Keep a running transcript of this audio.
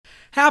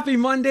Happy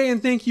Monday,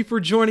 and thank you for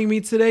joining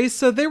me today.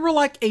 So they were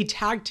like a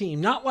tag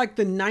team, not like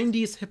the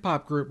 90s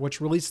hip-hop group,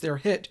 which released their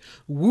hit,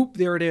 Whoop,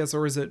 There It Is,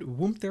 or is it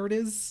Whoop, There It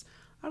Is?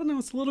 I don't know,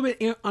 it's a little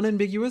bit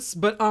unambiguous,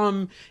 but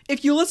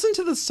if you listen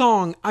to the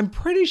song, I'm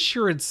pretty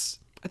sure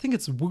I think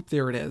it's Whoop,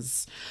 There It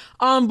Is.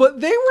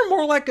 But they were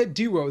more like a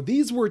duo.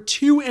 These were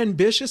two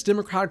ambitious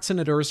Democratic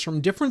senators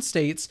from different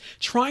states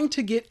trying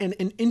to get an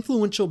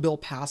influential bill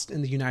passed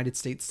in the United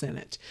States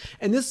Senate.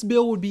 And this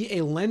bill would be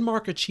a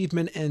landmark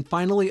achievement in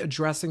finally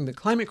addressing the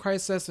climate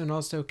crisis and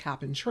also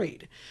cap and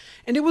trade.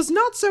 And it was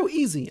not so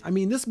easy. I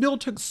mean, this bill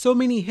took so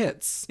many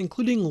hits,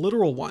 including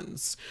literal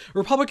ones.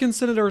 Republican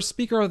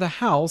Speaker of the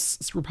House,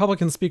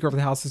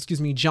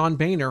 John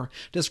Boehner,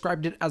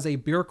 described it as a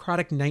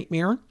bureaucratic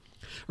nightmare.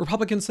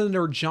 Republican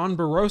Senator John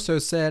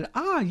Barroso said,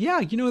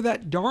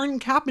 that darn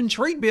cap and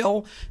trade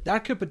bill,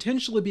 that could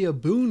potentially be a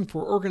boon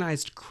for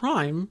organized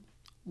crime.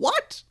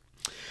 What?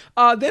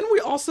 Then we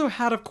also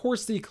had, of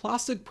course, the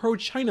classic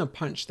pro-China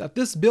punch that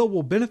this bill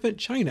will benefit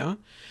China.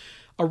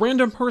 A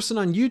random person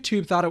on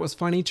YouTube thought it was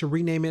funny to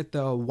rename it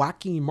the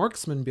Wacky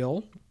Marksman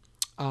Bill.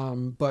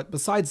 But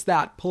besides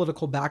that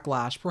political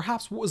backlash,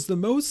 perhaps what was the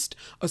most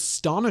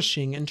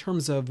astonishing in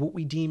terms of what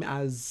we deem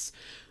as,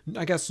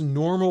 I guess,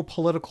 normal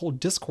political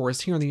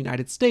discourse here in the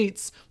United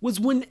States was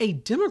when a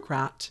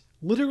Democrat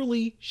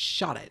literally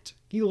shot it.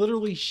 He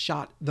literally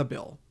shot the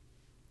bill.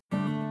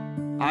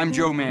 I'm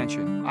Joe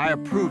Manchin. I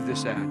approve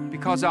this act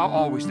because I'll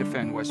always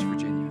defend West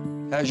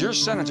Virginia. As your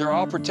senator,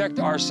 I'll protect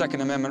our Second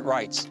Amendment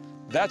rights.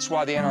 That's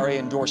why the NRA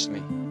endorsed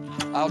me.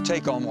 I'll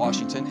take on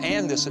Washington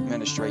and this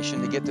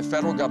administration to get the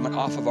federal government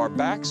off of our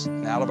backs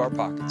and out of our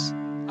pockets.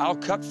 I'll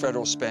cut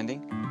federal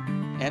spending,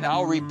 and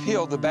I'll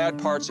repeal the bad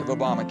parts of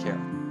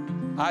Obamacare.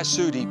 I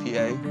sued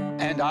EPA,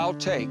 and I'll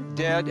take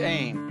dead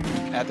aim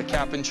at the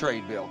cap and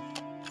trade bill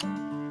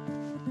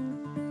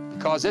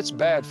because it's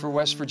bad for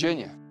West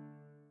Virginia.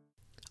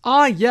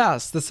 Ah,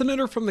 yes, the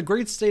senator from the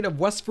great state of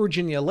West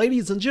Virginia.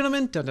 Ladies and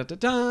gentlemen,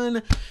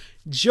 Joe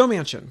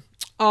Manchin.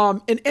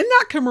 And in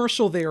that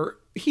commercial there,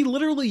 he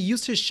literally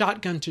used his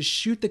shotgun to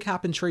shoot the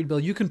cap and trade bill.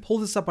 You can pull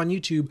this up on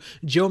YouTube.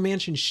 Joe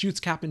Manchin shoots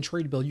cap and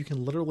trade bill. You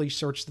can literally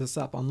search this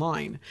up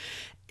online.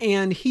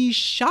 And he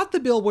shot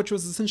the bill, which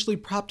was essentially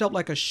propped up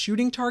like a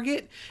shooting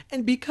target.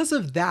 And because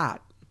of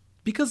that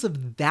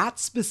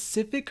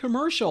specific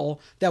commercial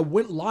that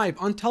went live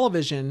on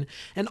television,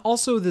 and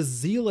also the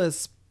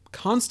zealous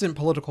constant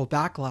political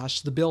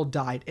backlash, the bill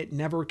died. It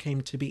never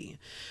came to be.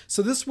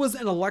 So this was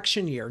an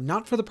election year,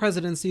 not for the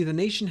presidency. The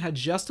nation had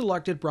just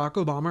elected Barack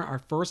Obama, our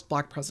first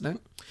black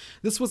president.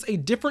 This was a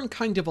different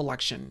kind of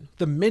election,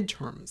 the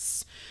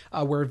midterms,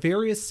 where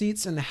various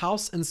seats in the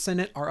House and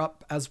Senate are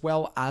up, as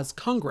well as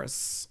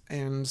Congress,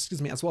 as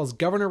well as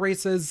governor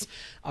races,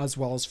 as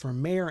well as for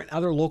mayor and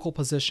other local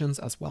positions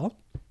as well.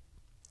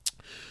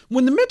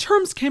 When the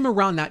midterms came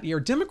around that year,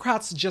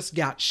 Democrats just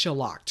got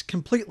shellacked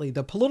completely.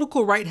 The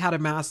political right had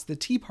amassed the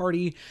Tea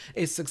Party,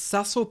 a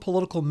successful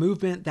political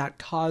movement that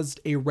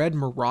caused a red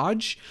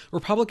mirage.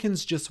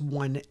 Republicans just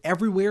won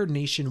everywhere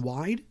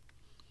nationwide.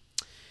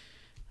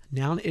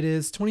 Now it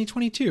is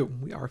 2022.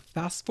 We are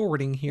fast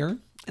forwarding here,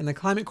 and the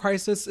climate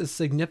crisis is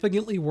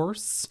significantly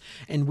worse,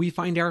 and we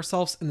find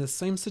ourselves in the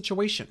same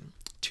situation.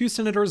 Two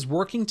senators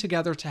working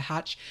together to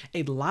hatch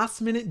a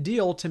last-minute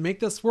deal to make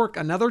this work.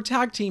 Another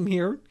tag team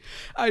here.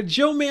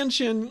 Joe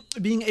Manchin,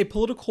 being a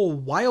political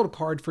wild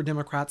card for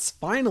Democrats,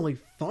 finally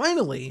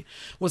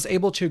was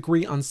able to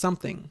agree on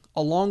something,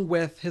 along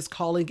with his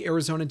colleague,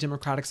 Arizona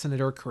Democratic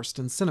Senator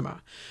Kyrsten Sinema.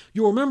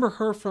 You'll remember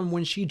her from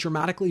when she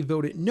dramatically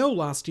voted no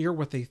last year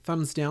with a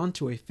thumbs down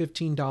to a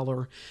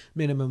 $15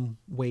 minimum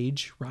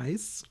wage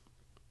rise.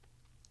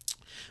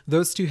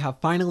 Those two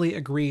have finally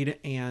agreed,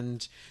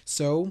 and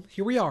so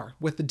here we are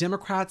with the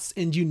Democrats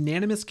in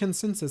unanimous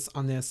consensus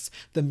on this.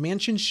 The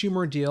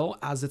Manchin-Schumer deal,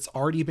 as it's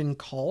already been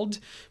called,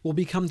 will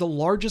become the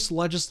largest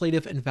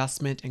legislative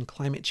investment in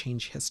climate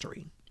change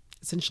history.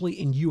 Essentially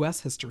in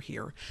U.S. history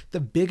here, the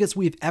biggest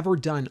we've ever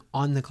done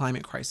on the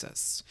climate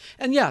crisis.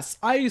 And yes,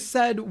 I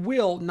said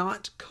will,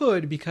 not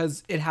could,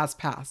 because it has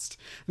passed.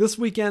 This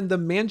weekend, the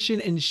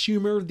Manchin and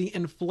Schumer, the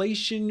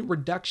Inflation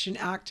Reduction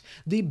Act,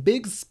 the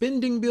big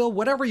spending bill,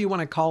 whatever you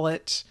want to call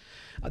it,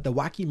 the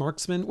wacky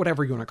marksman,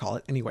 whatever you want to call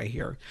it anyway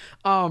here,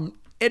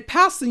 it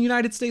passed the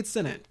United States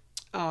Senate.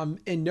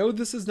 And no,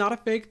 this is not a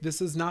fake.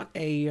 This is not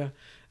a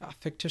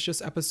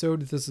fictitious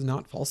episode. This is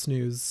not false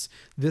news.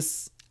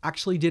 This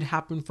actually did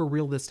happen for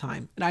real this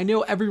time. And I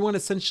know everyone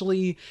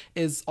essentially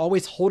is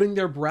always holding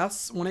their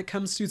breaths when it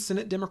comes to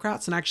Senate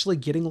Democrats and actually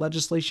getting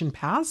legislation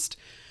passed,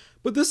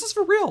 but this is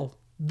for real.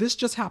 This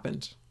just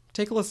happened.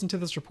 Take a listen to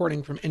this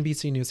reporting from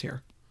NBC News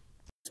here.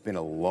 It's been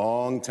a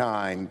long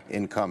time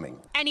in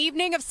coming. An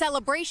evening of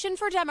celebration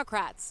for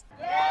Democrats.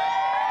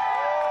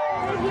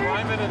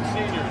 Climate and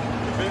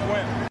seniors, big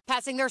win.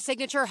 Passing their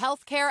signature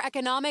health care,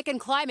 economic, and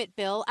climate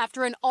bill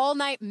after an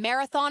all-night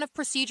marathon of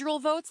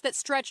procedural votes that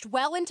stretched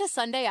well into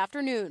Sunday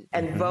afternoon.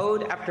 And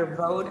vote after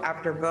vote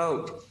after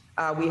vote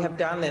We have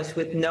done this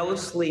with no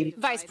sleep.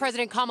 Vice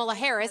President Kamala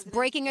Harris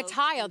breaking a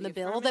tie on the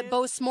bill that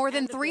boasts more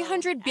than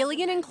 $300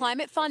 billion in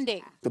climate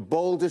funding. The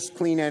boldest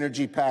clean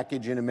energy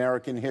package in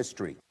American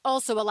history.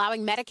 Also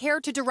allowing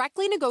Medicare to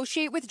directly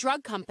negotiate with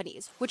drug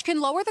companies, which can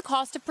lower the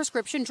cost of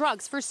prescription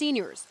drugs for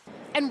seniors.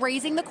 And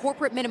raising the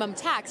corporate minimum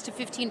tax to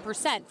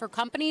 15% for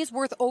companies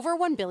worth over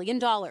 $1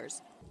 billion.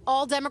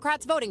 All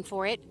Democrats voting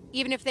for it,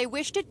 even if they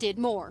wished it did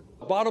more.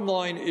 Bottom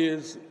line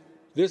is,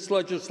 this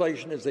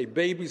legislation is a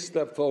baby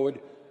step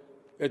forward.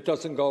 It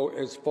doesn't go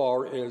as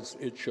far as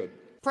it should.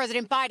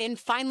 President Biden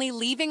finally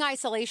leaving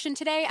isolation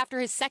today after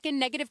his second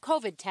negative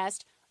COVID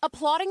test,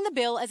 applauding the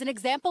bill as an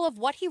example of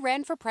what he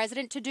ran for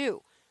president to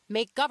do,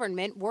 make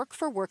government work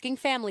for working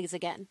families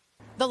again.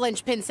 The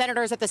linchpin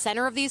senators at the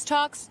center of these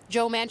talks,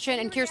 Joe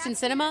Manchin and Kyrsten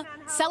Sinema,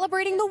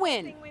 celebrating the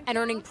win and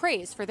earning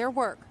praise for their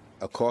work.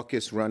 A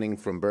caucus running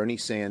from Bernie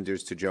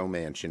Sanders to Joe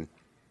Manchin.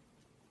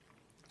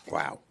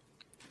 Wow.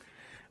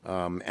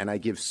 And I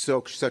give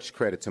such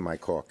credit to my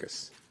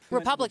caucus.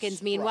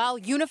 Republicans, meanwhile,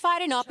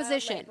 unified in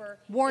opposition,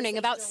 warning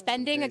about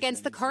spending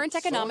against the current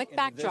economic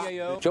backdrop.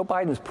 Joe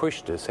Biden's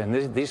pushed us,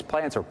 and these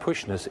plans are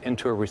pushing us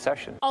into a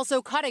recession.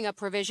 Also cutting a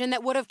provision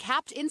that would have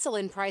capped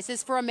insulin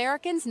prices for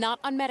Americans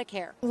not on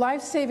Medicare.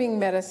 Life-saving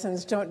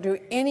medicines don't do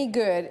any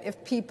good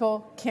if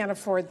people can't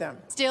afford them.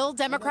 Still,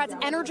 Democrats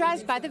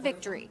energized by the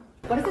victory.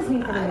 What does this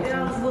mean for the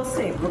midterms? We'll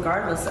see,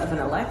 regardless of an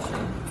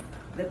election,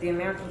 that the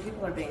American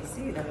people are being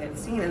seen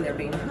and they're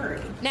being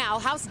heard. Now,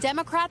 House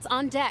Democrats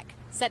on deck,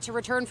 set to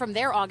return from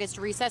their August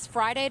recess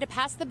Friday to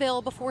pass the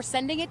bill before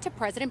sending it to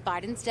President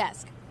Biden's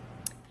desk.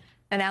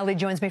 And Allie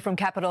joins me from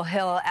Capitol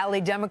Hill.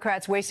 Allie,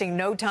 Democrats wasting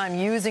no time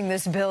using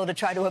this bill to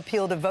try to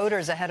appeal to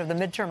voters ahead of the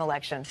midterm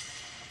election.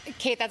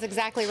 Kate, that's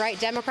exactly right.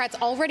 Democrats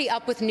already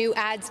up with new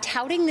ads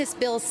touting this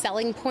bill's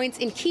selling points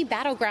in key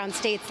battleground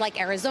states like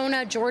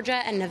Arizona,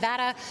 Georgia, and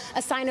Nevada,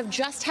 a sign of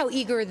just how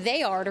eager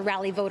they are to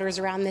rally voters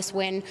around this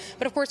win.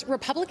 But of course,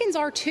 Republicans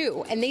are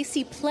too, and they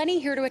see plenty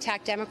here to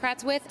attack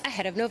Democrats with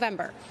ahead of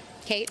November.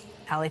 Kate?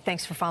 Allie,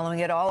 thanks for following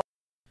it all.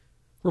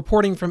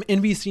 Reporting from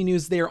NBC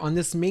News there on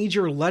this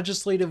major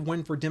legislative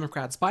win for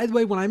Democrats. By the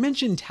way, when I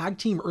mentioned tag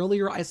team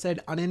earlier, I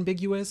said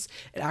unambiguous.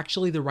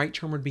 Actually, the right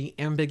term would be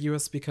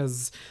ambiguous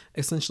because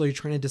essentially you're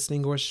trying to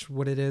distinguish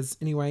what it is.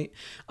 Anyway,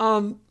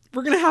 we're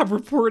going to have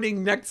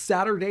reporting next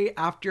Saturday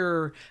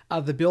after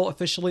the bill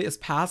officially is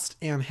passed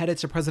and headed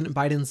to President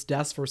Biden's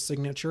desk for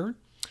signature.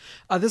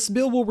 This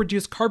bill will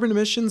reduce carbon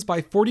emissions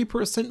by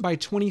 40% by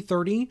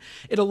 2030.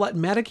 It'll let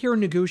Medicare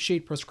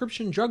negotiate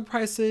prescription drug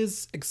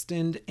prices,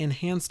 extend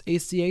enhanced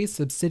ACA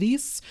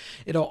subsidies.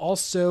 It'll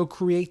also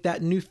create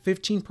that new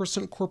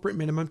 15% corporate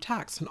minimum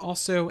tax and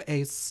also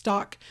a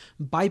stock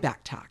buyback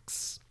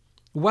tax.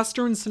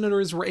 Western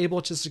senators were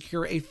able to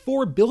secure a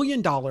 $4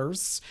 billion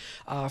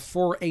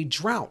for a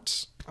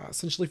drought.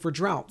 Essentially for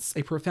droughts,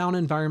 a profound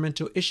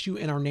environmental issue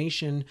in our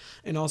nation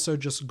and also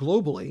just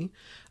globally.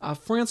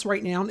 France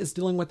right now is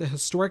dealing with a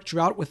historic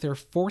drought with their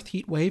fourth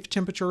heat wave.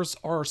 Temperatures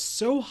are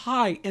so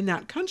high in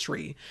that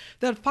country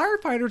that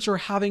firefighters are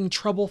having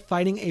trouble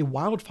fighting a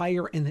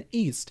wildfire in the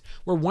east,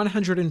 where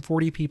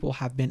 140 people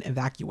have been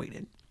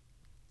evacuated.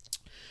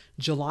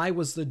 July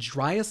was the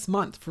driest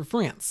month for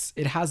France.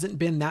 It hasn't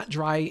been that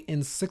dry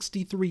in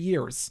 63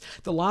 years.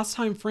 The last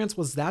time France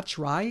was that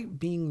dry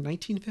being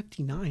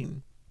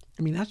 1959.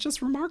 I mean, that's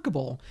just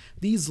remarkable.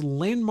 These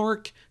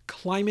landmark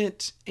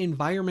climate,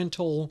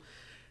 environmental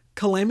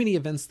calamity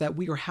events that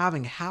we are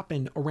having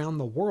happen around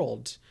the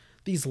world,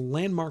 these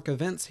landmark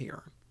events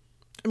here.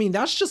 I mean,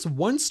 that's just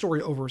one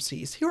story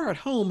overseas. Here at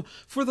home,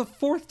 for the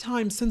fourth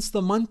time since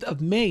the month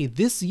of May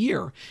this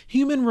year,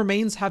 human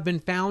remains have been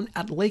found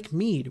at Lake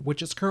Mead,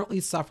 which is currently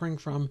suffering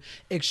from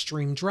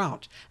extreme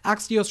drought.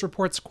 Axios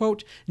reports,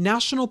 quote,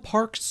 National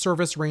Park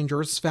Service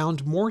rangers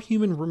found more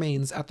human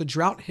remains at the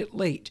drought-hit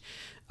Lake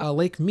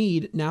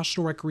Mead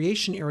National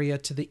Recreation Area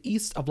to the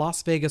east of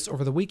Las Vegas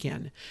over the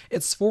weekend.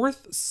 Its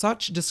fourth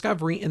such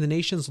discovery in the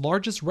nation's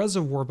largest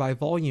reservoir by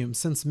volume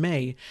since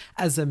May,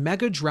 as a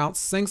mega drought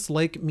sinks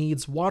Lake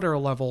Mead's water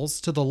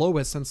levels to the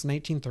lowest since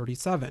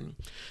 1937.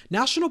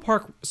 National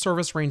Park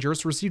Service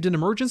rangers received an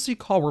emergency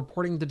call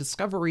reporting the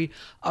discovery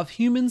of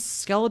human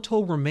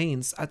skeletal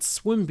remains at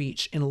Swim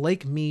Beach in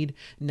Lake Mead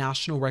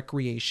National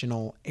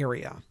Recreational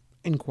Area,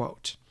 end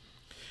quote.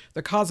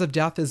 The cause of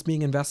death is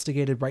being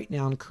investigated right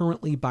now and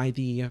currently by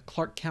the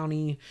Clark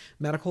County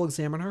Medical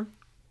Examiner.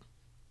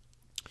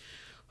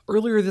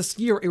 Earlier this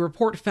year, a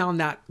report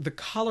found that the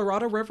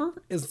Colorado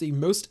River is the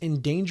most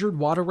endangered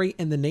waterway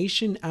in the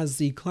nation as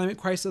the climate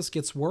crisis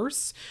gets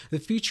worse. The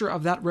future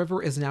of that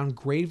river is now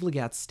gravely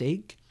at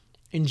stake.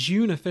 In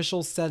June,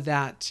 officials said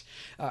that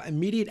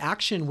immediate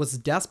action was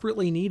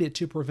desperately needed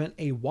to prevent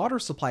a water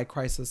supply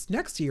crisis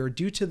next year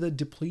due to the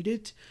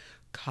depleted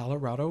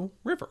Colorado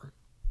River.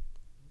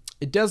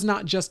 It does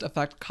not just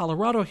affect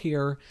Colorado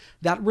here.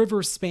 That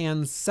river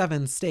spans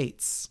 7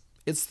 states.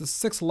 It's the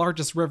 6th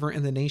largest river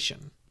in the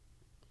nation.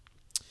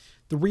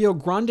 The Rio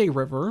Grande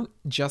River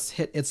just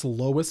hit its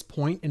lowest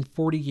point in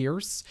 40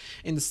 years.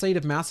 In the state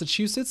of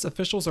Massachusetts,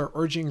 officials are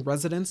urging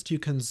residents to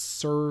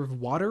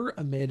conserve water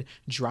amid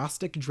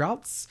drastic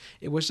droughts.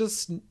 It was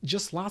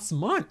just last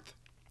month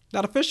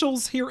that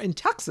officials here in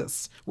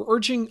Texas were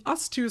urging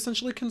us to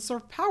essentially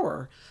conserve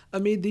power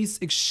amid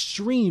these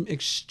extreme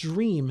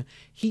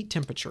heat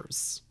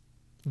temperatures.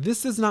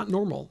 This is not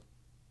normal.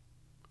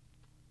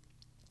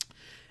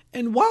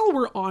 And while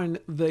we're on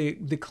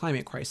the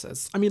climate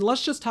crisis, I mean,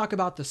 let's just talk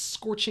about the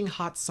scorching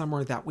hot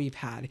summer that we've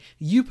had.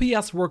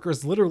 UPS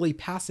workers literally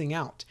passing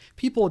out,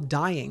 people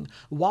dying,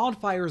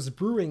 wildfires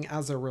brewing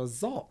as a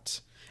result.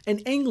 In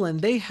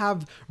England, they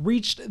have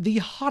reached the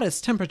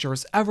hottest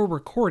temperatures ever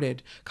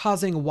recorded,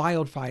 causing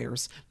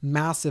wildfires,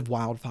 massive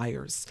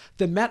wildfires.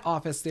 The Met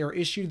Office there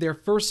issued their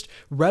first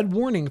red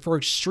warning for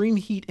extreme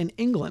heat in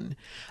England.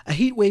 A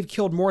heat wave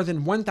killed more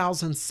than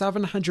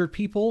 1,700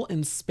 people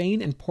in Spain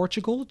and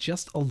Portugal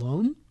just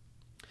alone.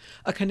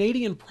 A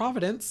Canadian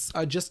province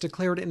just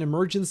declared an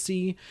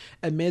emergency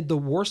amid the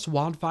worst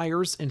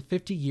wildfires in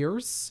 50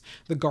 years.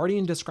 The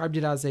Guardian described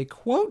it as a,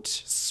 quote,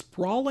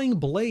 sprawling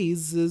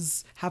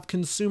blazes have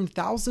consumed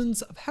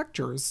thousands of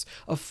hectares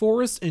of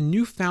forest in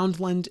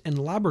Newfoundland and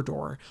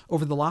Labrador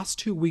over the last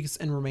 2 weeks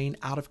and remain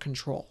out of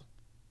control,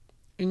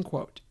 end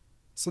quote.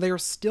 So they are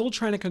still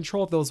trying to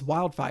control those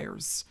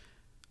wildfires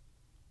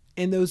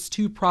in those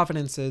two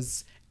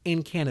provinces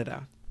in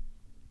Canada.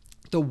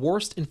 The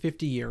worst in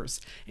 50 years,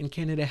 and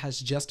Canada has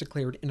just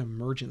declared an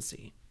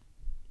emergency.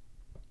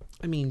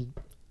 I mean,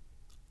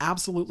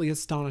 absolutely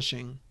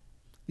astonishing.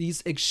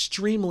 These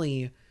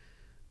extremely,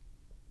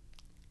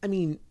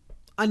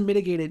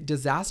 unmitigated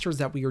disasters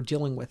that we are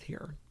dealing with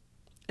here.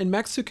 In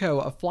Mexico,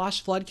 a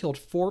flash flood killed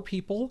 4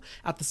 people.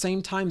 At the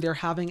same time, they're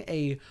having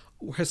a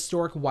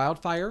historic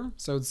wildfire.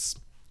 So it's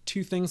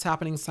 2 things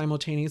happening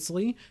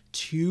simultaneously,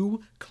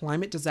 2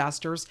 climate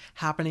disasters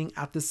happening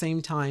at the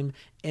same time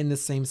in the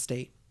same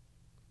state.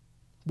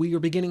 We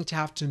are beginning to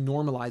have to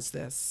normalize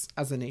this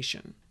as a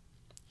nation.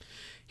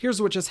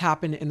 Here's what just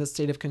happened in the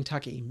state of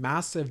Kentucky.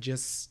 Massive,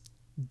 just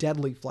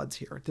deadly floods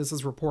here. This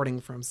is reporting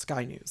from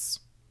Sky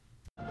News.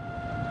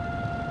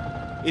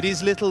 It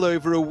is little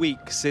over a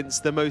week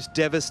since the most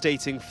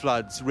devastating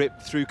floods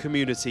ripped through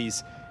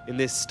communities in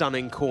this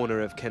stunning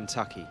corner of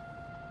Kentucky.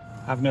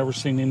 I've never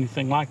seen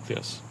anything like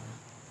this.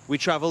 We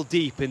travel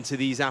deep into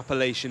these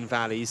Appalachian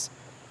valleys,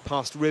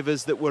 past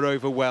rivers that were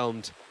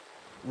overwhelmed,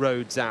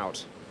 roads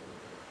out,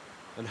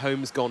 and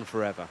homes gone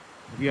forever.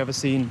 Have you ever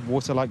seen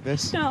water like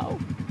this? No,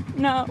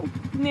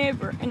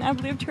 never. And I've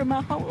lived here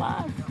my whole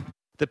life.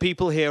 The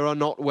people here are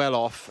not well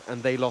off,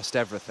 and they lost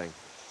everything.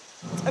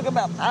 It took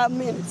about 5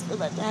 minutes for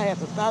that to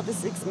happen, 5 to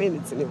 6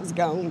 minutes, and it was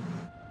gone.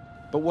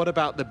 But what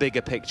about the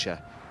bigger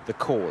picture, the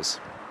cause?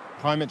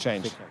 Climate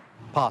change?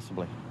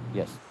 Possibly,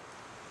 yes.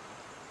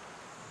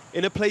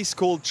 In a place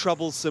called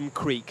Troublesome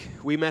Creek,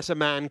 we met a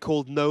man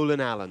called Nolan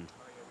Allen.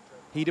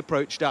 He'd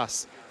approached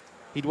us.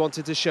 He'd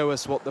wanted to show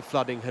us what the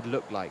flooding had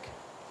looked like.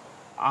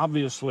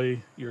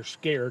 Obviously, you're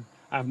scared.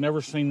 I've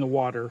never seen the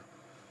water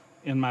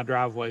in my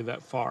driveway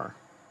that far.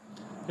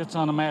 It's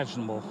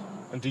unimaginable.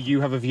 And do you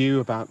have a view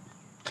about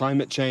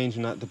climate change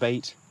and that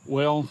debate?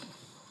 Well,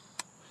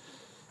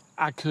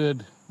 I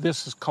could.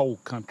 This is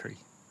cold country.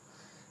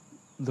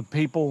 The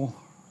people,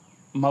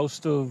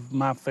 most of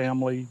my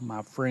family,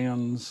 my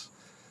friends,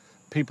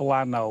 people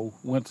I know,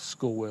 went to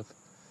school with,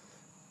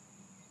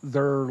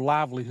 their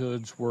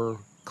livelihoods were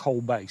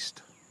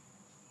coal-based,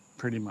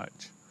 pretty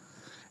much.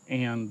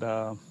 And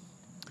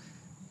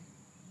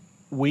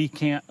we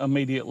can't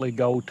immediately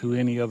go to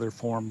any other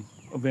form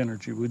of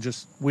energy.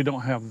 We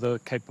don't have the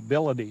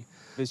capability.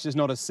 It's just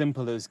not as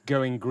simple as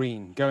going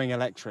green, going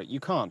electric. You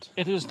can't.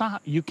 It is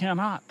not. You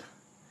cannot.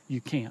 You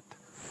can't.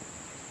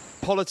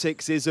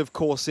 Politics is, of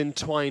course,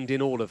 entwined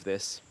in all of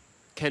this.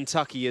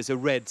 Kentucky is a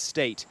red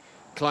state.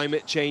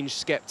 Climate change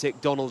skeptic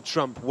Donald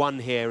Trump won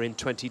here in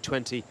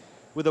 2020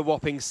 with a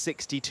whopping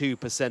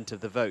 62%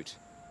 of the vote.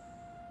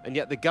 And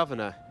yet the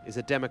governor is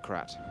a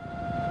Democrat.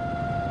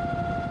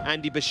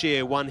 Andy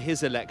Beshear won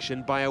his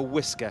election by a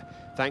whisker,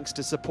 thanks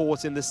to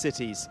support in the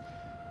cities,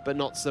 but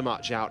not so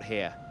much out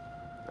here.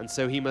 And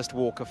so he must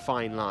walk a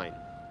fine line.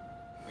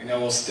 We know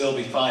we'll still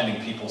be finding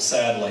people,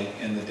 sadly,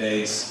 in the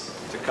days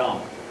to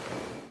come.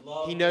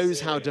 He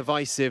knows how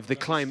divisive the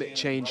climate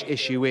change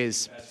issue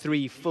is.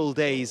 3 full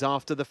days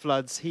after the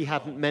floods, he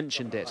hadn't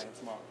mentioned it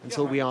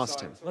until we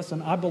asked him.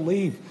 Listen, I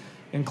believe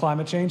in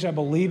climate change. I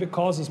believe it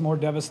causes more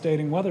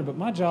devastating weather, but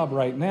my job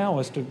right now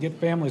is to get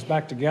families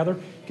back together,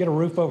 get a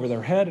roof over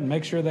their head, and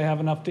make sure they have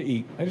enough to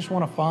eat. They just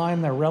want to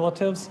find their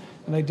relatives,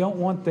 and they don't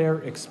want their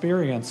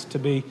experience to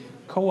be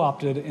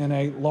co-opted in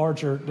a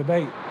larger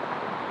debate.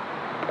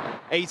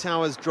 8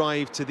 hours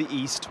drive to the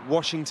east,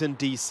 Washington,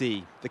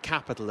 D.C., the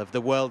capital of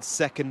the world's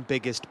second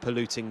biggest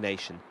polluting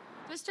nation.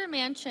 Mr.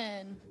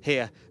 Manchin.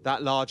 Here,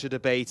 that larger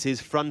debate is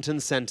front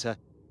and center,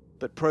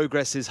 but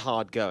progress is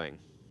hard going.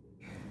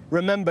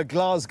 Remember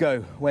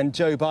Glasgow, when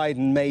Joe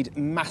Biden made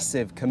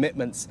massive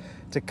commitments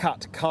to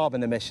cut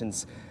carbon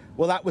emissions.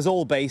 Well, that was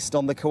all based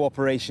on the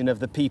cooperation of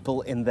the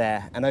people in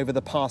there. And over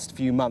the past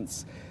few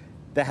months,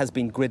 there has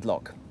been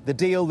gridlock. The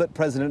deal that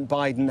President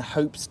Biden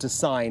hopes to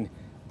sign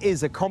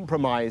is a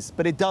compromise,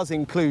 but it does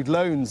include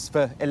loans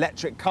for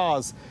electric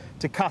cars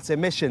to cut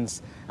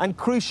emissions and,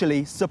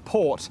 crucially,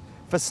 support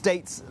for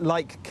states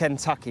like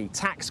Kentucky,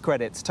 tax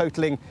credits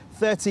totaling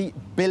 $30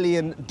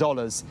 billion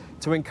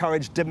to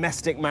encourage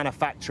domestic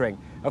manufacturing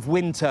of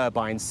wind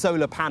turbines,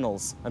 solar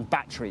panels and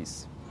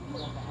batteries.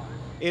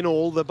 In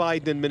all, the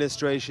Biden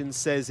administration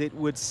says it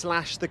would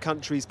slash the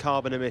country's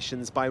carbon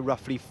emissions by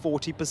roughly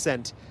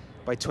 40%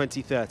 by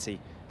 2030.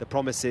 The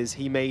promises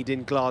he made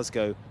in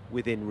Glasgow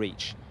within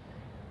reach.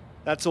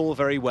 That's all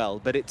very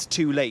well, but it's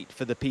too late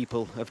for the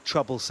people of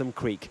Troublesome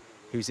Creek,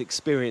 whose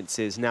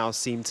experiences now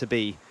seem to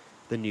be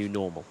the new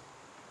normal.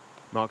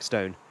 Mark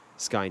Stone,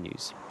 Sky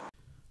News.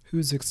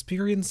 Whose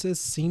experiences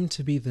seem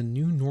to be the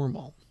new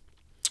normal.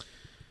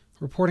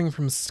 Reporting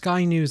from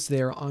Sky News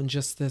there on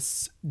just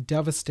this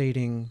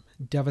devastating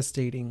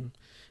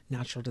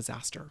natural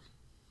disaster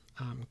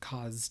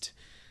caused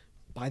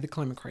by the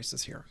climate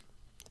crisis here.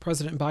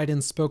 President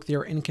Biden spoke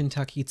there in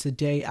Kentucky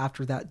today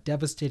after that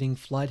devastating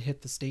flood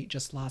hit the state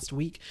just last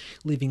week,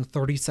 leaving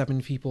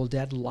 37 people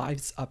dead,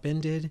 lives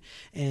upended,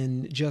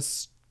 and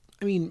just,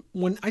 I mean,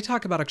 when I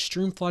talk about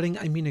extreme flooding,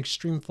 I mean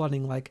extreme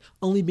flooding, like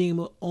only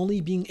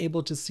being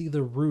able to see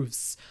the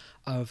roofs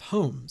of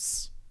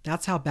homes.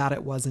 That's how bad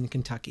it was in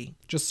Kentucky.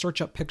 Just search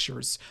up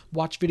pictures,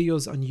 watch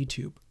videos on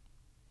YouTube.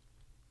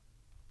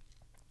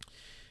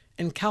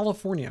 In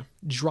California,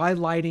 dry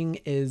lightning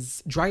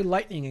is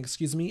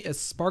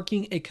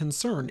sparking a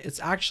concern. It's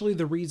actually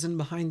the reason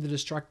behind the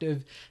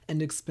destructive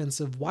and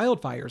expensive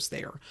wildfires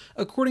there.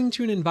 According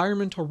to an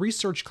environmental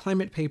research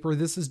climate paper,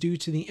 this is due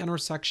to the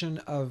intersection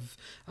of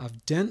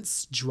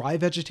dense, dry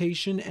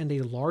vegetation and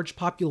a large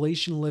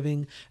population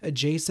living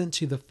adjacent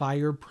to the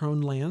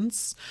fire-prone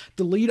lands.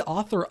 The lead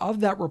author of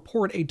that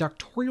report, a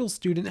doctoral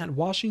student at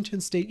Washington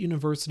State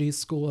University's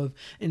School of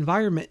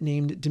Environment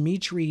named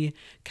Dmitry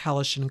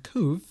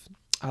Kalashnikov,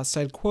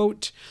 said,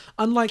 quote,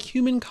 "Unlike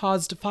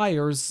human-caused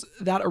fires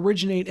that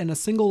originate in a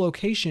single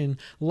location,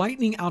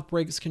 lightning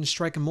outbreaks can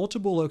strike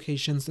multiple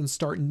locations and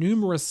start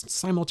numerous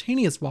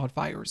simultaneous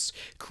wildfires,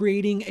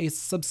 creating a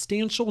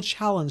substantial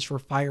challenge for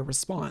fire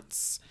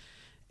response."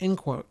 End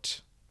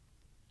quote.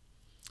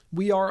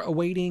 We are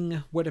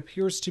awaiting what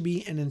appears to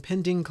be an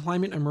impending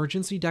climate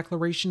emergency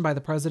declaration by the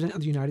President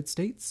of the United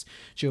States,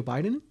 Joe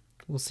Biden.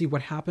 We'll see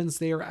what happens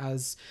there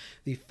as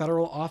the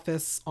federal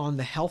office on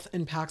the health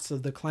impacts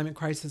of the climate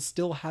crisis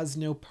still has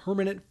no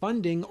permanent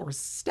funding or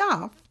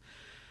staff.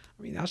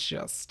 I mean, that's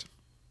just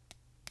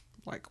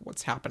like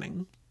what's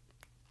happening.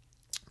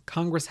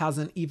 Congress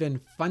hasn't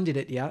even funded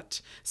it yet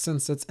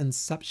since its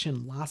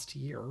inception last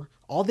year.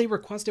 All they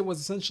requested was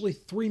essentially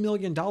 $3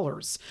 million.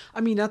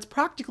 I mean, that's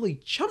practically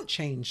chump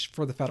change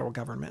for the federal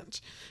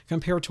government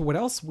compared to what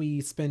else we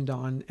spend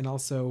on, and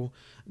also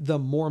the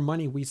more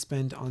money we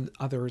spend on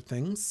other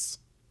things.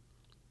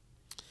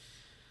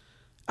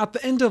 At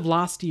the end of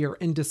last year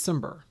in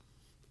December,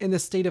 in the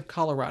state of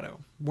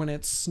Colorado, when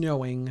it's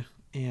snowing,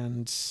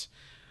 and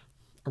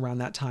around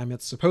that time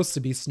it's supposed to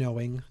be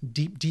snowing,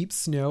 deep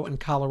snow in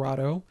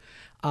Colorado,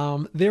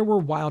 there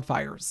were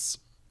wildfires.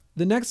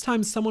 The next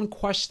time someone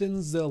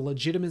questions the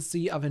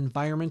legitimacy of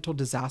environmental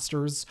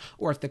disasters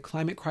or if the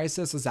climate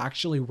crisis is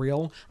actually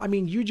real, I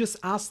mean, you just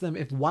ask them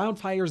if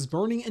wildfires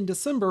burning in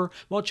December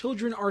while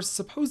children are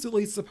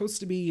supposedly supposed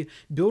to be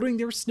building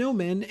their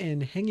snowmen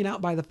and hanging out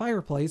by the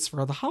fireplace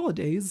for the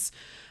holidays,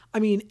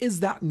 I mean, is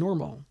that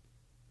normal?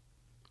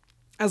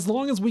 As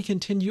long as we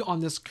continue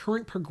on this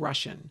current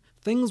progression,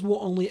 things will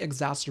only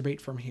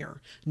exacerbate from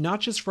here, not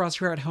just for us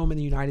here at home in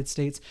the United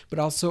States, but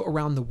also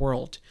around the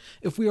world.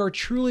 If we are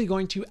truly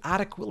going to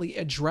adequately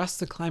address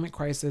the climate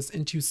crisis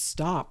and to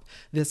stop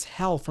this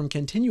hell from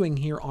continuing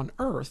here on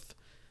Earth,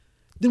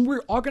 then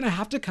we're all going to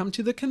have to come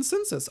to the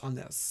consensus on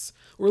this.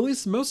 Or at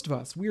least most of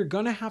us, we are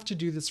going to have to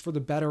do this for the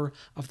better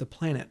of the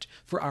planet,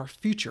 for our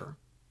future.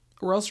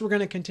 Or else we're going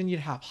to continue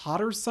to have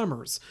hotter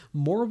summers,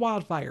 more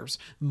wildfires,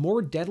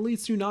 more deadly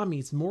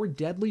tsunamis, more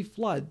deadly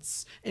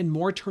floods, and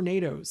more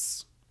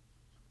tornadoes.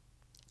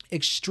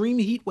 Extreme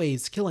heat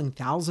waves killing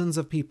thousands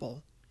of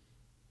people.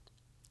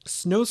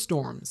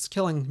 Snowstorms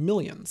killing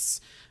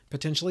millions,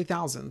 potentially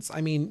thousands.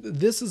 I mean,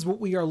 this is what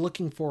we are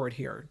looking forward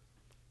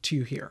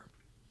to here.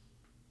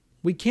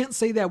 We can't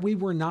say that we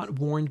were not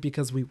warned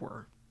because we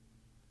were.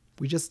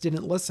 We just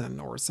didn't listen,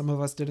 or some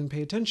of us didn't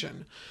pay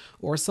attention,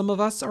 or some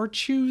of us are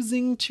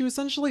choosing to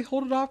essentially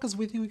hold it off because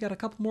we think we got a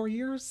couple more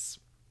years.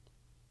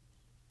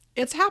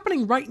 It's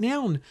happening right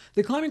now.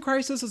 The climate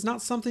crisis is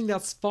not something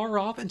that's far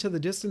off into the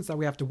distance that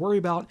we have to worry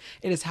about.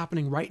 It is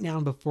happening right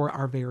now before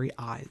our very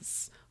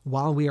eyes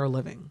while we are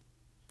living.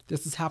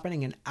 This is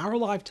happening in our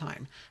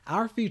lifetime,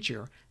 our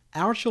future,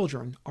 our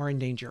children are in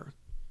danger.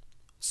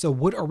 So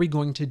what are we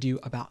going to do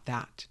about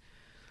that?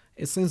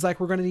 It seems like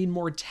we're going to need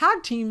more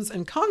tag teams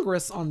in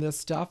Congress on this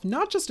stuff,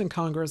 not just in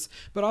Congress,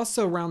 but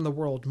also around the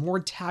world, more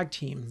tag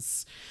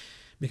teams,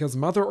 because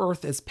Mother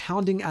Earth is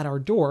pounding at our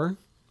door.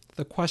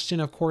 The question,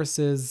 of course,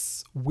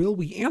 is, will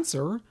we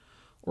answer,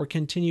 or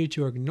continue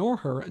to ignore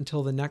her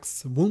until the next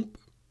swoop.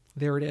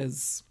 There it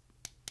is.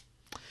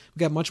 We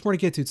got much more to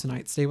get to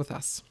tonight. Stay with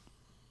us.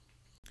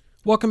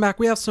 Welcome back.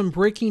 We have some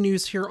breaking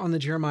news here on the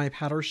Jeremiah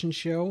Patterson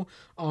Show.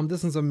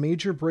 This is a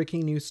major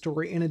breaking news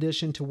story in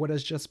addition to what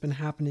has just been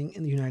happening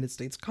in the United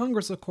States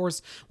Congress, of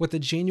course, with the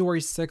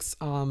January 6th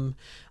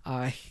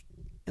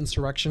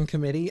Insurrection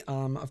Committee,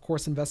 of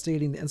course,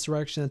 investigating the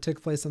insurrection that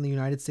took place in the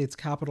United States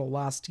Capitol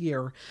last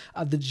year.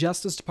 The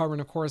Justice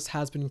Department, of course,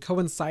 has been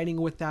coinciding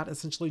with that,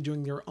 essentially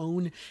doing their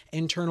own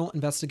internal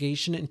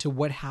investigation into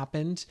what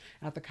happened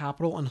at the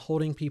Capitol and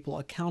holding people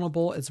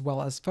accountable, as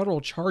well as federal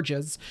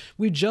charges.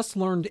 We just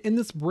learned in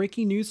this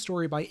breaking news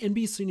story by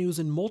NBC News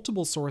and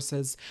multiple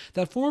sources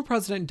that former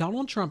President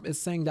Donald Trump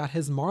is saying that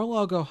his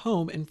Mar-a-Lago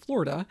home in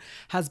Florida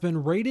has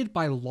been raided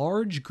by a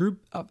large group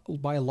of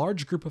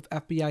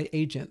FBI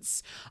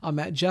agents.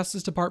 At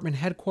Justice Department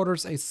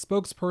headquarters, a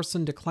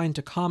spokesperson declined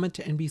to comment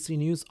to NBC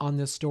News on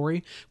this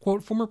story.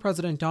 Quote, former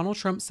President Donald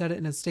Trump said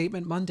in a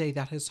statement Monday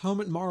that his home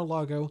at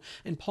Mar-a-Lago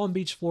in Palm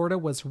Beach, Florida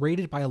was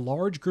raided by a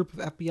large group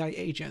of FBI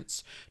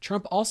agents.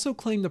 Trump also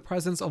claimed the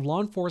presence of law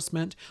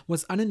enforcement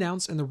was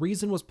unannounced and the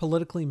reason was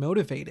politically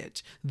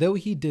motivated, though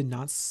he did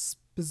not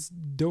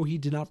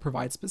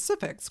provide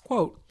specifics.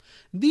 Quote,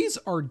 these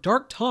are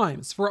dark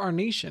times for our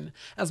nation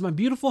as my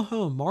beautiful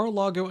home,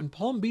 Mar-a-Lago in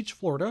Palm Beach,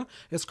 Florida,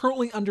 is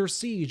currently under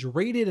siege,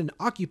 raided and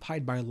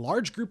occupied by a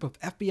large group of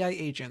FBI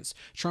agents,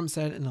 Trump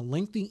said in a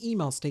lengthy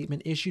email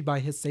statement issued by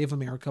his Save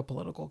America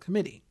political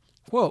committee.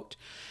 Quote,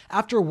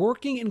 after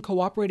working and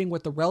cooperating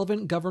with the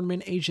relevant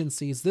government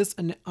agencies, this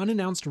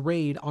unannounced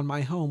raid on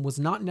my home was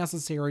not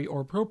necessary or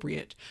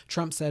appropriate,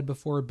 Trump said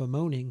before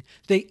bemoaning,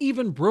 they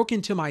even broke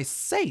into my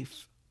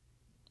safe.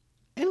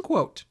 End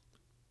quote.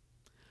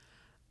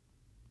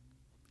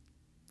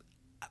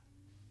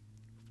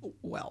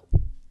 Well,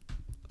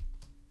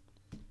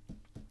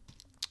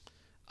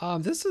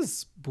 this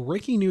is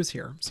breaking news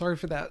here. Sorry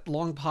for that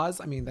long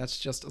pause. I mean, that's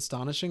just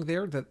astonishing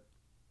there that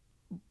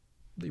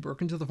they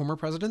broke into the former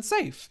president's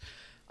safe.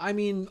 I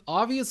mean,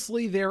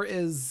 obviously there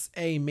is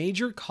a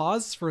major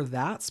cause for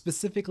that,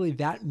 specifically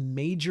that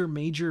major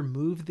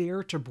move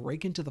there to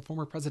break into the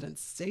former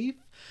president's safe.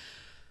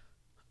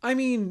 I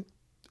mean,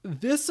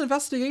 this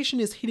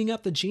investigation is heating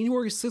up. The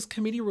January 6th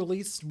committee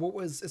released what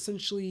was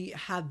essentially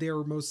had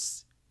their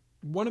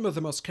one of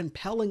the most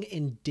compelling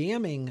and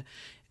damning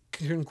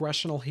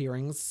congressional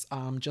hearings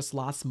just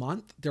last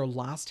month, their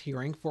last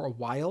hearing for a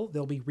while.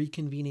 They'll be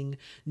reconvening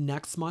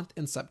next month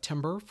in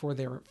September for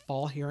their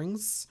fall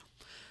hearings.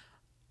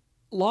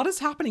 A lot is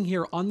happening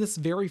here on this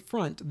very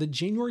front. The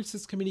January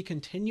 6th committee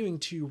continuing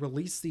to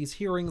release these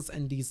hearings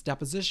and these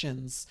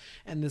depositions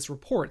and these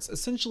reports.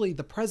 Essentially,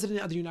 the president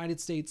of the United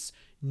States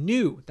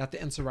knew that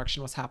the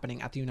insurrection was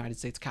happening at the United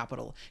States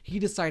Capitol. He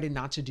decided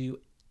not to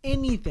do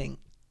anything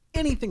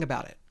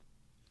about it.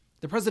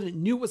 The president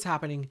knew what was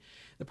happening.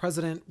 The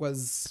president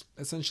was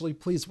essentially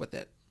pleased with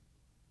it.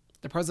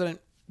 The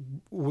president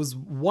was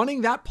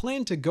wanting that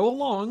plan to go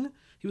along.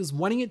 He was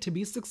wanting it to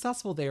be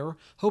successful there,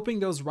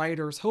 hoping those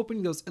rioters,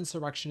 hoping those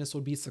insurrectionists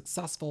would be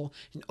successful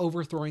in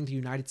overthrowing the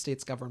United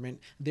States government,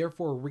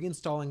 therefore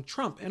reinstalling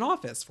Trump in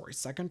office for a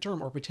second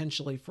term or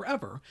potentially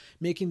forever,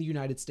 making the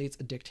United States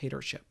a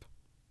dictatorship.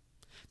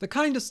 The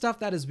kind of stuff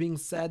that is being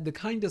said, the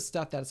kind of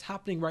stuff that is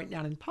happening right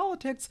now in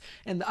politics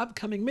and the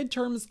upcoming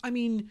midterms, I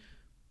mean,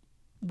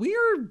 we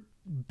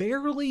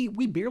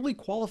barely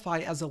qualify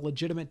as a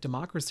legitimate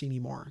democracy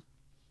anymore.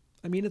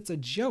 I mean, it's a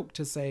joke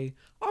to say,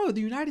 oh,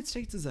 the United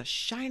States is a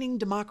shining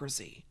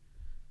democracy.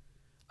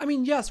 I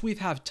mean, yes, we've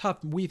had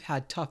tough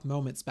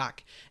moments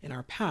back in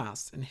our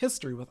past in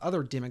history with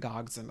other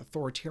demagogues and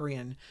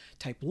authoritarian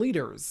type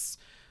leaders.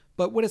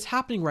 But what is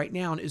happening right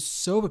now is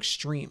so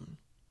extreme.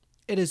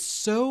 It is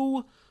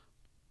so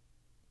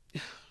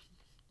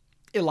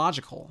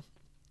illogical.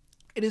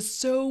 It is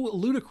so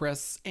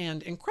ludicrous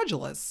and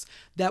incredulous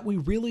that we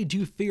really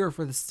do fear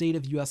for the state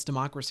of U.S.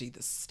 democracy,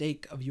 the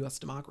stake of U.S.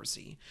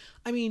 democracy.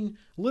 I mean,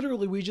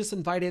 literally, we just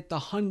invited the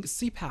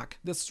CPAC,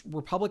 this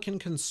Republican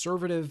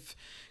conservative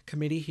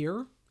committee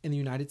here in the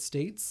United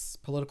States,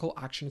 Political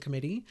Action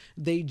Committee.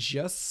 They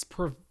just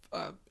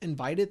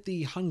invited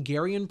the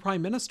Hungarian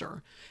prime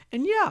minister.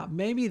 And yeah,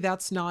 maybe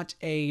that's not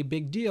a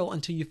big deal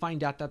until you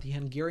find out that the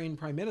Hungarian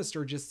prime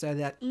minister just said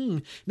that,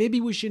 maybe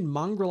we should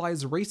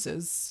mongrelize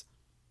races,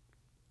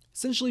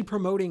 essentially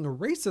promoting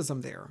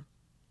racism there.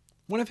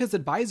 One of his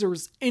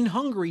advisors in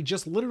Hungary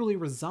just literally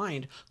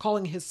resigned,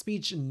 calling his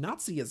speech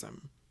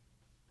Nazism.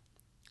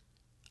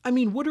 I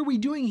mean, what are we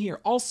doing here?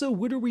 Also,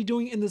 what are we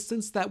doing in the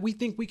sense that we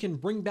think we can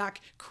bring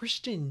back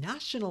Christian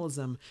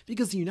nationalism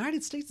because the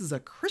United States is a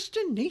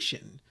Christian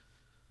nation?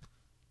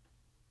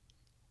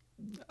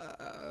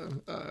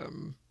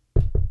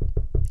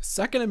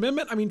 Second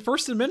Amendment? I mean,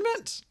 First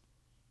Amendment?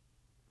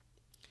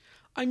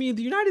 I mean,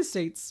 the United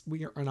States,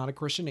 we are not a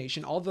Christian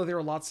nation, although there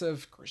are lots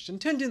of Christian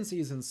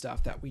tendencies and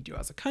stuff that we do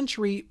as a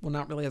country. Well,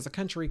 not really as a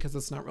country because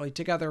it's not really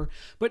together.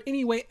 But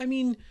anyway, I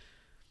mean,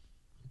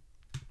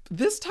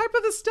 this type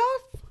of the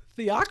stuff,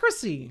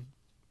 theocracy,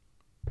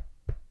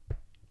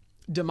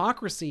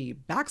 democracy,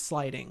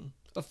 backsliding,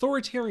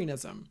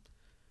 Authoritarianism.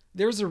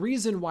 There's a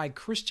reason why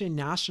Christian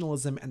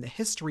nationalism and the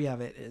history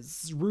of it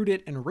is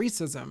rooted in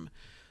racism.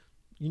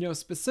 You know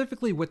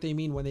specifically what they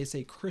mean when they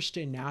say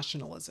Christian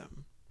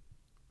nationalism.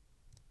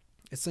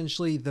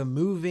 Essentially the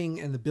moving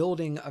and the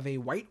building of a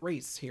white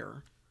race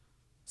here.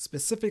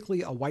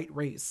 Specifically a white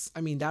race.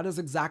 I mean, that is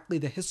exactly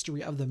the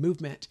history of the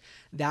movement.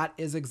 That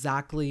is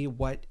exactly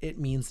what it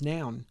means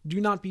now.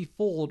 Do not be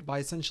fooled by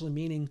essentially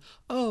meaning,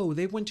 oh,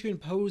 they want to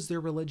impose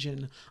their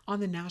religion on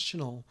the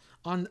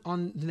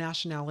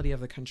nationality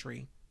of the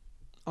country,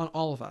 on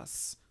all of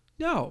us.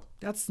 No,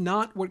 that's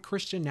not what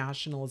Christian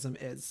nationalism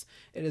is.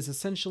 It is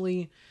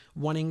essentially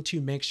wanting to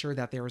make sure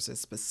that there is a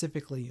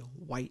specifically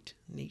white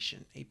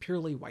nation, a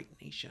purely white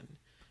nation.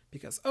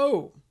 Because,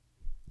 oh,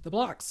 the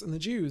blacks and the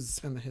Jews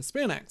and the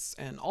Hispanics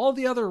and all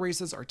the other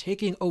races are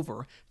taking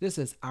over. This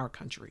is our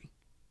country.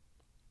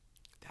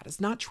 That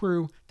is not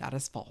true. That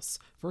is false.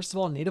 First of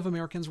all, Native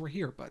Americans were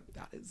here, but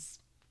that is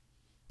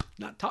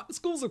not taught in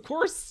schools, of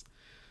course.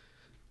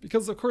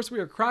 Because, of course, we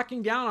are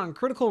cracking down on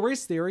critical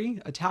race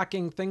theory,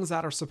 attacking things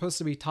that are supposed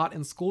to be taught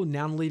in school,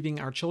 now leaving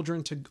our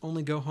children to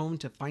only go home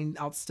to find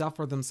out stuff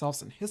for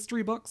themselves in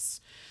history books.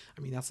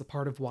 I mean, that's a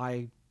part of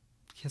why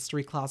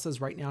history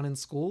classes right now in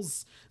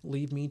schools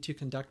leave me to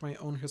conduct my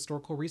own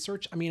historical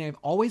research. I mean, I've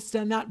always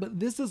done that, but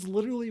this is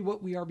literally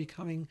what we are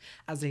becoming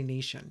as a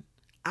nation.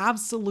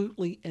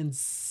 Absolutely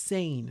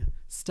insane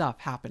stuff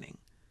happening.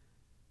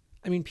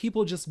 I mean,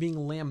 people just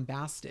being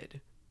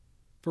lambasted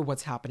for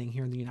what's happening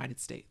here in the United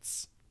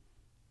States.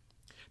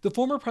 The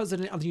former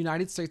president of the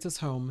United States'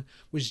 home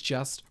was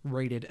just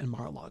raided in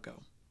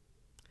Mar-a-Lago.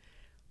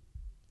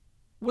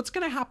 What's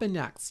going to happen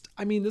next?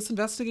 I mean, this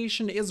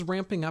investigation is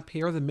ramping up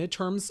here. The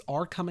midterms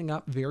are coming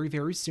up very,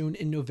 very soon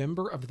in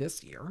November of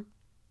this year.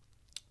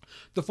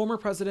 The former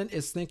president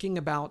is thinking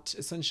about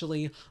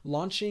essentially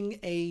launching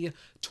a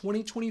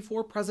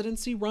 2024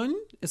 presidency run,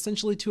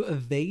 essentially to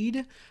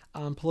evade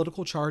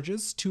political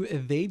charges, to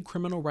evade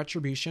criminal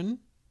retribution.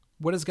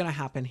 What is going to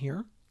happen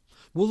here?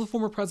 Will the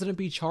former president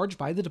be charged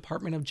by the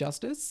Department of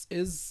Justice?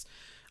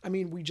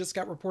 We just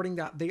got reporting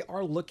that they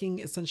are looking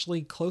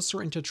essentially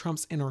closer into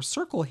Trump's inner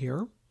circle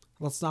here.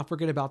 Let's not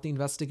forget about the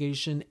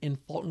investigation in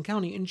Fulton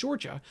County in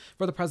Georgia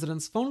for the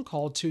president's phone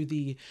call to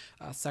the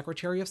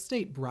Secretary of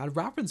State, Brad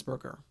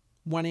Raffensperger,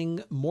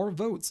 wanting more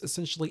votes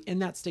essentially in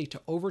that state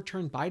to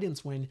overturn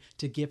Biden's win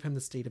to give him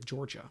the state of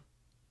Georgia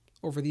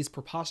over these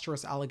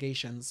preposterous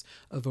allegations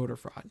of voter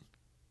fraud.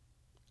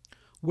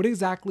 What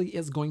exactly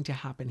is going to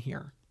happen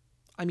here?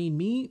 I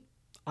mean,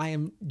 I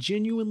am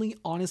genuinely,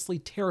 honestly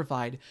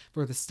terrified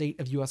for the state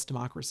of U.S.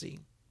 democracy.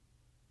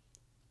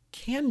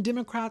 Can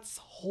Democrats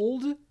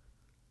hold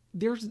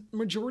their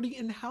majority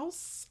in the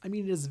House? I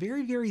mean, it is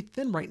very, very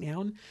thin right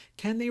now.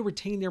 Can they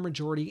retain their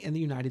majority in the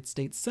United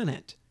States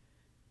Senate?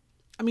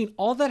 I mean,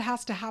 all that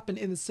has to happen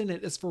in the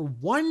Senate is for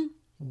one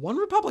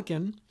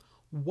Republican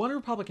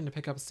to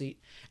pick up a seat,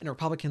 and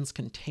Republicans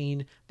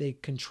they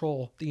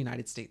control the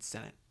United States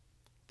Senate.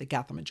 They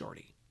got the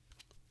majority.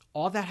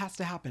 All that has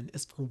to happen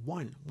is for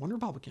one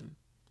Republican.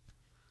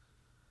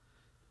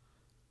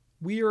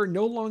 We are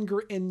no longer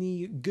in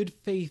the good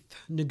faith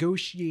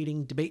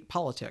negotiating debate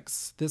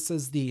politics. This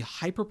is the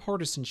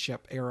hyperpartisanship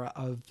era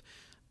of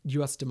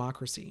U.S.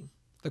 democracy.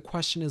 The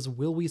question is,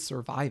 will we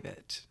survive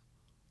it?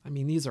 I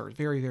mean, these are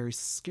very, very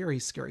scary,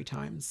 scary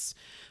times.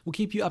 We'll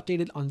keep you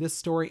updated on this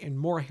story and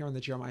more here on the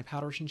Jeremiah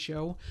Patterson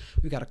Show.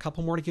 We've got a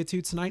couple more to get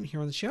to tonight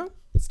here on the show.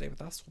 Stay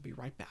with us. We'll be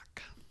right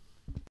back.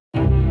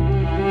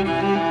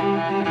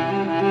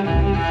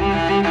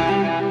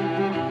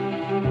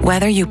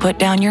 Whether you put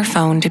down your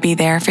phone to be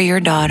there for your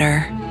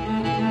daughter,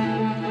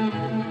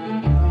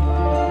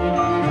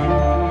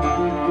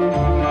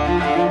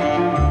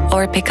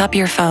 or pick up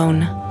your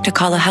phone to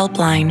call a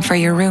helpline for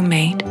your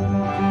roommate,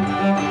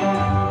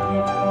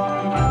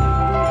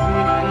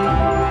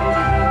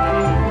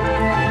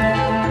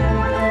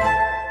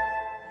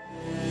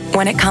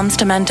 when it comes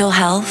to mental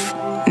health,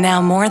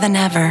 now more than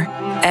ever,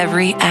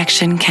 every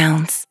action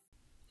counts.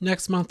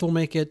 Next month will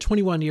make it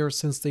 21 years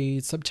since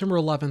the September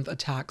 11th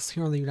attacks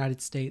here in the United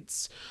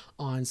States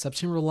on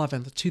September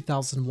 11th,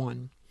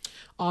 2001.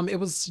 It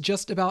was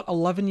just about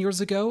 11 years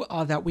ago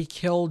that we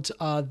killed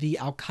the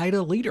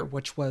Al-Qaeda leader,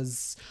 which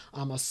was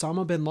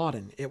Osama bin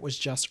Laden. It was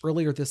just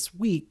earlier this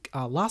week,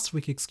 last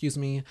week,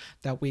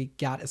 that we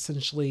got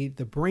essentially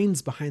the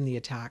brains behind the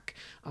attack,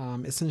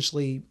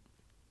 essentially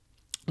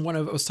one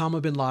of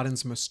Osama bin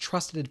Laden's most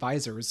trusted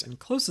advisors and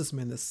closest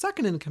men, the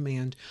second in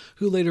command,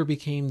 who later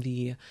became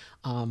the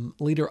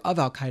leader of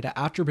Al-Qaeda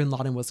after bin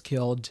Laden was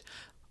killed,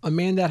 a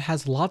man that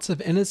has lots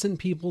of innocent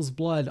people's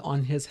blood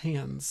on his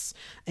hands,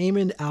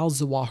 Ayman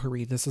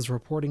al-Zawahiri. This is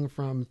reporting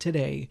from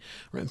today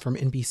from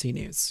NBC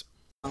News.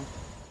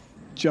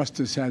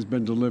 Justice has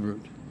been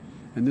delivered,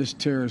 and this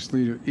terrorist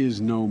leader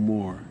is no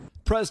more.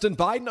 President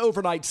Biden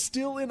overnight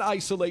still in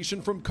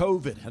isolation from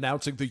COVID,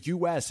 announcing the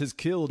U.S. has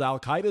killed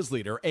al-Qaeda's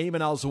leader,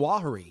 Ayman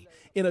al-Zawahiri,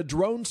 in a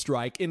drone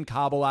strike in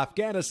Kabul,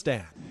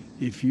 Afghanistan.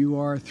 If you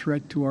are a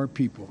threat to our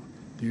people,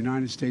 the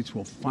United States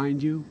will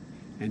find you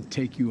and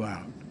take you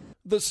out.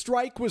 The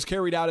strike was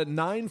carried out at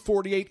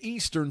 9:48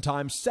 Eastern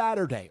Time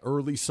Saturday,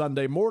 early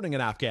Sunday morning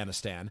in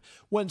Afghanistan,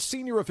 when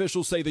senior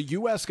officials say the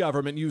U.S.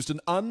 government used an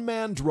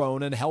unmanned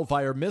drone and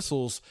Hellfire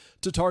missiles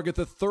to target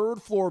the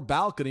third-floor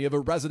balcony of a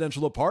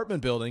residential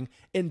apartment building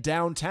in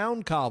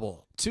downtown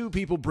Kabul. Two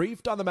people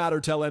briefed on the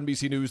matter tell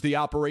NBC News the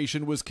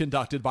operation was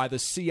conducted by the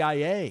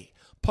CIA,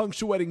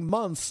 punctuating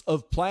months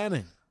of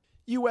planning.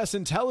 U.S.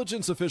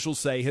 intelligence officials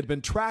say had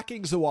been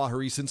tracking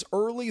Zawahiri since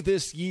early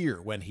this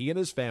year when he and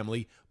his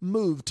family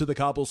moved to the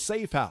Kabul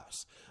safe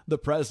house, the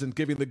president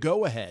giving the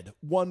go-ahead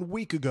 1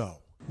 week ago.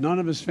 None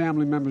of his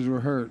family members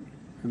were hurt,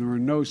 and there were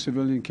no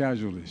civilian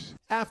casualties.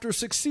 After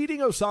succeeding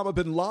Osama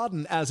bin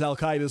Laden as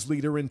al-Qaeda's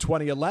leader in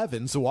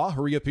 2011,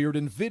 Zawahiri appeared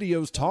in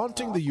videos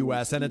taunting the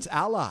U.S. and its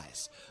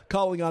allies,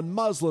 calling on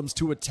Muslims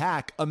to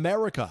attack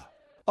America.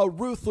 A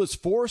ruthless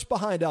force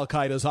behind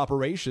al-Qaeda's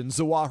operations,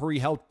 Zawahiri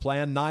helped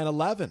plan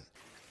 9/11.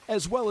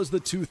 As well as the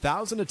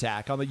 2000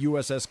 attack on the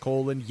USS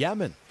Cole in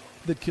Yemen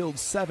that killed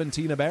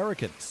 17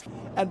 Americans.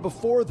 And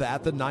before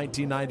that, the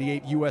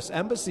 1998 U.S.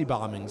 embassy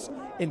bombings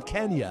in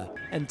Kenya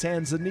and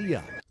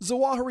Tanzania.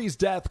 Zawahiri's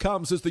death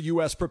comes as the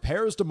U.S.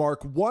 prepares to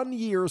mark 1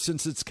 year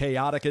since its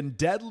chaotic and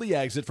deadly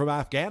exit from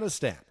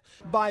Afghanistan.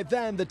 By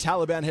then, the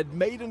Taliban had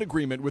made an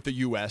agreement with the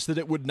U.S. that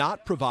it would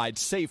not provide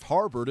safe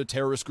harbor to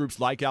terrorist groups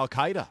like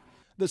al-Qaeda.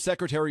 The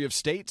Secretary of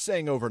State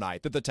saying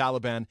overnight that the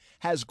Taliban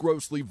has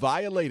grossly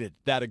violated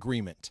that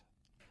agreement.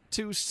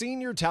 Two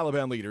senior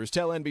Taliban leaders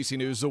tell NBC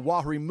News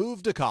Zawahiri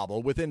moved to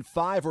Kabul within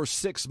 5 or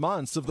 6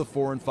 months of the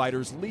foreign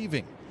fighters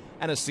leaving.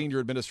 And a senior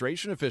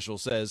administration official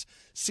says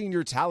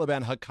senior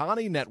Taliban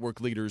Haqqani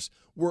network leaders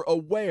were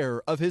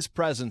aware of his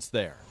presence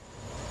there.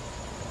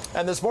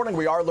 And this morning,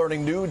 we are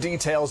learning new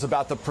details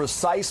about the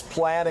precise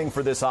planning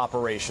for this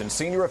operation.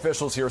 Senior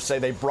officials here say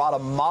they brought a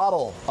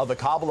model of the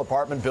Kabul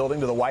apartment building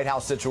to the White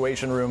House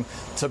Situation Room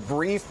to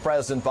brief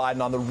President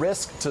Biden on the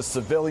risk to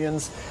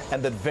civilians,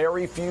 and that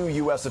very few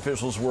U.S.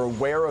 officials were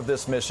aware of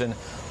this mission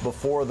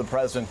before the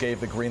president gave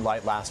the green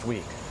light last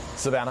week.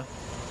 Savannah?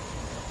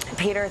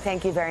 Peter,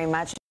 thank you very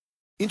much.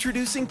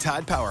 Introducing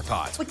Tide Power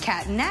Pods with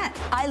Cat and Net.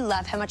 I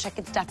love how much I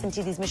can stuff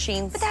into these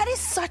machines. But that is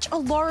such a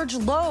large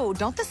load.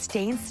 Don't the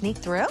stains sneak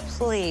through?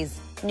 Please.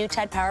 New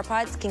Tide Power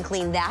Pods can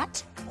clean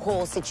that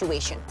whole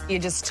situation. You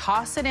just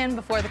toss it in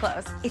before the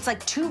close. It's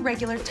like 2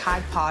 regular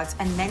Tide Pods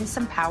and then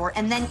some power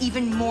and then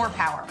even more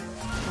power.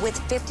 With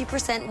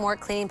 50% more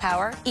cleaning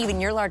power,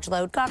 even your large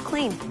load got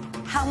clean.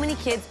 How many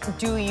kids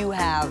do you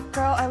have?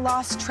 Girl, I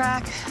lost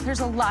track. There's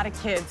a lot of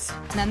kids.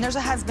 And then there's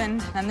a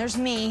husband. And then there's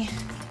me.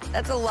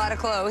 That's a lot of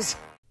clothes.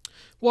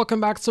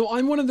 Welcome back. So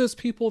I'm one of those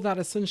people that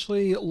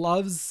essentially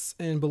loves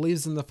and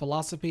believes in the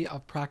philosophy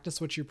of practice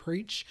what you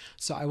preach.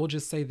 So I will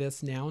just say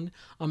this now.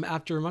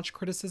 After much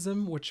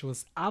criticism, which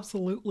was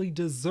absolutely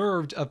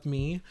deserved of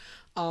me,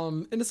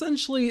 and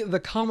essentially the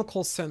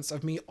comical sense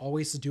of me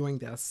always doing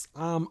this.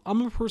 I'm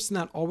a person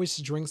that always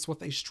drinks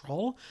with a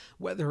straw,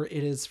 whether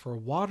it is for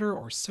water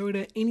or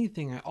soda,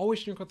 anything. I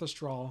always drink with a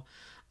straw.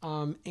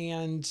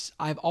 And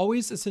I've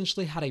always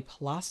essentially had a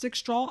plastic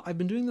straw. I've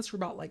been doing this for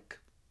about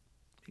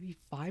maybe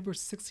 5 or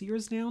 6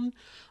 years now,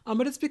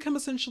 but it's become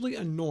essentially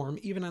a norm,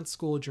 even at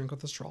school, drink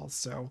with a straw.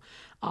 So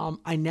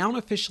I now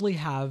officially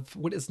have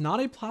what is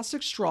not a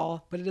plastic straw,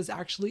 but it is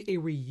actually a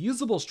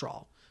reusable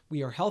straw.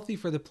 We are healthy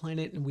for the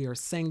planet, and we are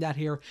saying that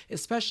here,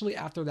 especially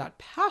after that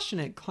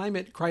passionate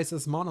climate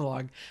crisis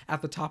monologue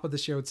at the top of the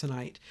show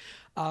tonight.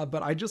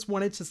 But I just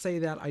wanted to say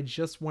that. I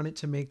just wanted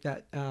to make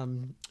that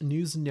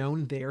news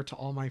known there to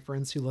all my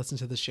friends who listen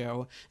to the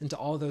show and to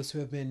all those who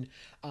have been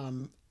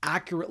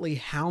accurately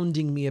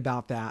hounding me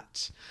about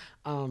that.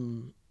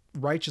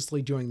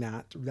 Righteously doing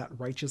that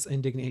righteous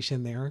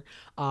indignation there.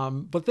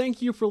 But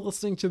thank you for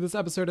listening to this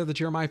episode of the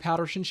Jeremiah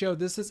Patterson Show.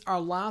 This is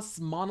our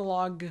last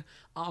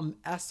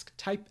monologue-esque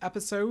type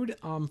episode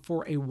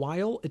for a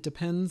while. It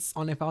depends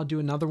on if I'll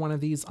do another one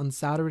of these on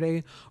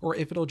Saturday or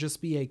if it'll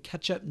just be a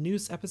catch-up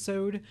news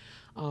episode.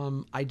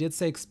 I did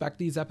say expect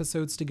these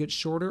episodes to get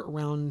shorter,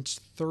 around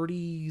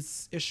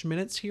 30-ish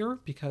minutes here,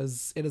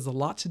 because it is a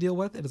lot to deal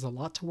with. It is a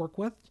lot to work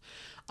with.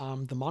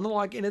 The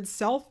monologue in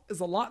itself is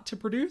a lot to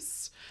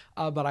produce,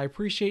 but I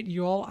appreciate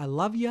you all. I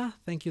love you.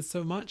 Thank you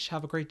so much.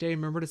 Have a great day.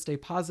 Remember to stay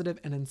positive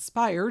and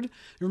inspired.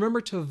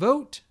 Remember to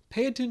vote,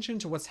 pay attention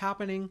to what's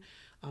happening,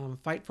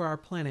 fight for our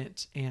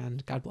planet,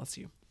 and God bless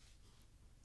you.